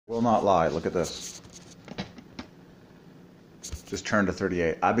Will not lie. Look at this. Just turned to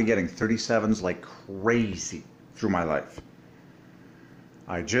 38. I've been getting 37s like crazy through my life.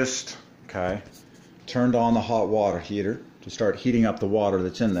 I just, turned on the hot water heater to start heating up the water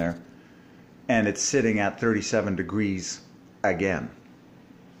that's in there. And it's sitting at 37 degrees again.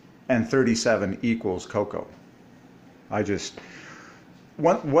 And 37 equals cocoa.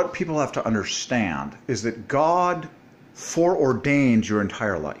 What people have to understand is that God foreordained your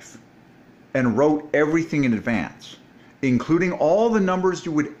entire life and wrote everything in advance, including all the numbers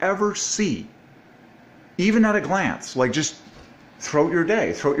you would ever see, even at a glance, like just throughout your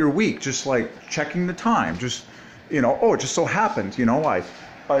day, throughout your week, just like checking the time, just, oh, it just so happened,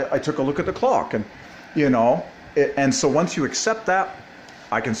 I took a look at the clock and, and so once you accept that,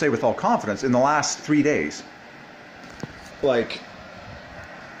 I can say with all confidence, in the last 3 days, 50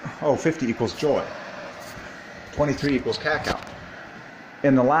 equals joy. 23 equals cacao.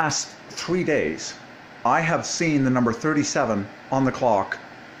 In the last 3 days, I have seen the number 37 on the clock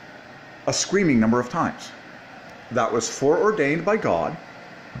a screaming number of times. That was foreordained by God,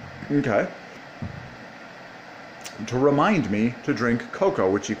 to remind me to drink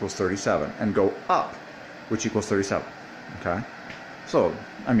cocoa, which equals 37, and go up, which equals 37, So,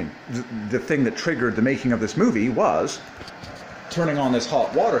 the thing that triggered the making of this movie was turning on this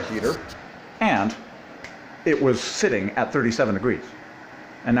hot water heater, and it was sitting at 37 degrees.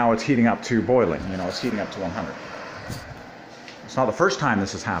 And now it's heating up to boiling, it's heating up to 100. It's not the first time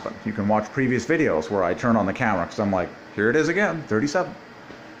this has happened. You can watch previous videos where I turn on the camera because I'm like, here it is again, 37.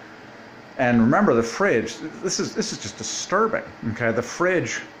 And remember the fridge, this is just disturbing, The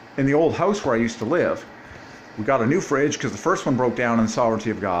fridge in the old house where I used to live, we got a new fridge because the first one broke down in the sovereignty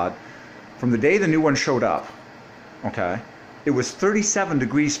of God. From the day the new one showed up, it was 37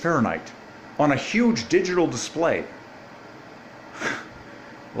 degrees Fahrenheit on a huge digital display.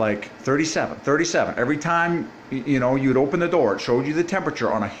 Like 37. Every time, you'd open the door, it showed you the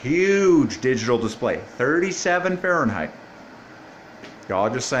temperature on a huge digital display. 37 Fahrenheit.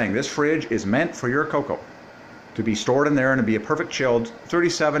 God just saying, this fridge is meant for your cocoa to be stored in there and to be a perfect chilled.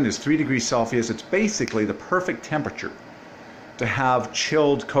 37 is 3 degrees Celsius. It's basically the perfect temperature to have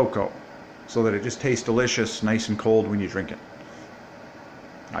chilled cocoa so that it just tastes delicious, nice and cold when you drink it.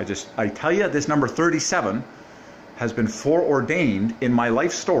 I tell you, this number 37 has been foreordained in my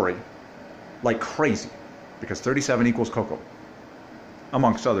life story like crazy, because 37 equals cocoa,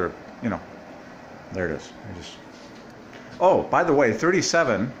 amongst other, there it is. Oh, by the way,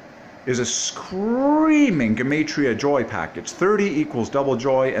 37 is a screaming Gematria joy package. 30 equals double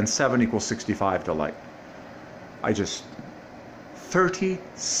joy and 7 equals 65 delight.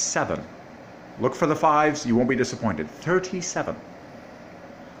 37. Look for the 5s, you won't be disappointed. 37.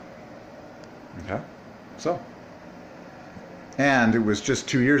 And it was just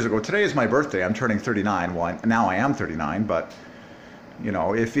 2 years ago. Today is my birthday. I'm turning 39. Well, now I am 39, but,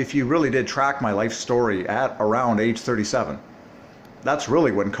 if you really did track my life story at around age 37, that's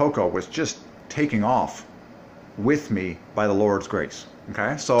really when cocoa was just taking off with me by the Lord's grace.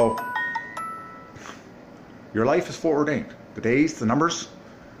 So your life is foreordained. The days, the numbers,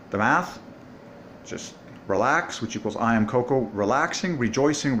 the math, just relax, which equals I am cocoa. Relaxing,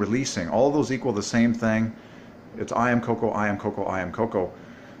 rejoicing, releasing, all of those equal the same thing. It's I am cocoa, I am cocoa, I am cocoa.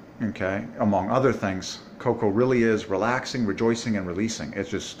 Among other things, cocoa really is relaxing, rejoicing, and releasing. It's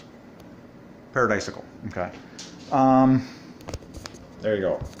just paradisical. There you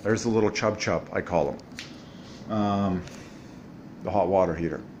go. There's the little chub, I call them. The hot water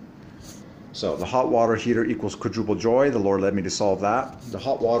heater. So the hot water heater equals quadruple joy. The Lord led me to solve that. The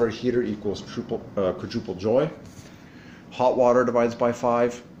hot water heater equals quadruple joy. Hot water divides by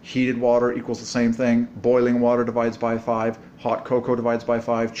 5. Heated water equals the same thing. Boiling water divides by 5. Hot cocoa divides by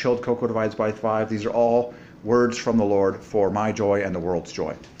 5. Chilled cocoa divides by 5. These are all words from the Lord for my joy and the world's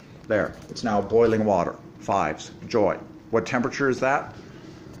joy. There. It's now boiling water. 5s. Joy. What temperature is that?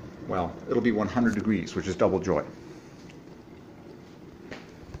 Well, it'll be 100 degrees, which is double joy.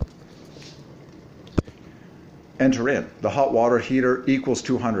 Enter in. The hot water heater equals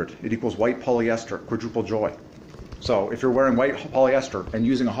 200. It equals white polyester, quadruple joy. So if you're wearing white polyester and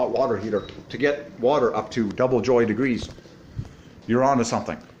using a hot water heater to get water up to double joy degrees, you're onto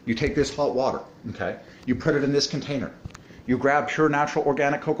something. You take this hot water, you put it in this container. You grab pure natural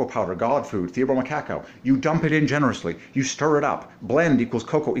organic cocoa powder, God food, theobroma cacao. You dump it in generously. You stir it up. Blend equals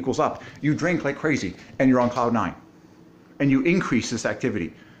cocoa equals up. You drink like crazy, and you're on cloud 9. And you increase this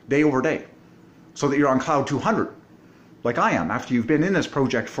activity day over day, so that you're on cloud 200, like I am, after you've been in this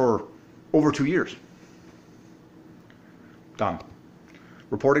project for over 2 years. Done.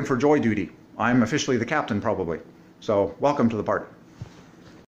 Reporting for joy duty. I'm officially the captain, probably. So, welcome to the party.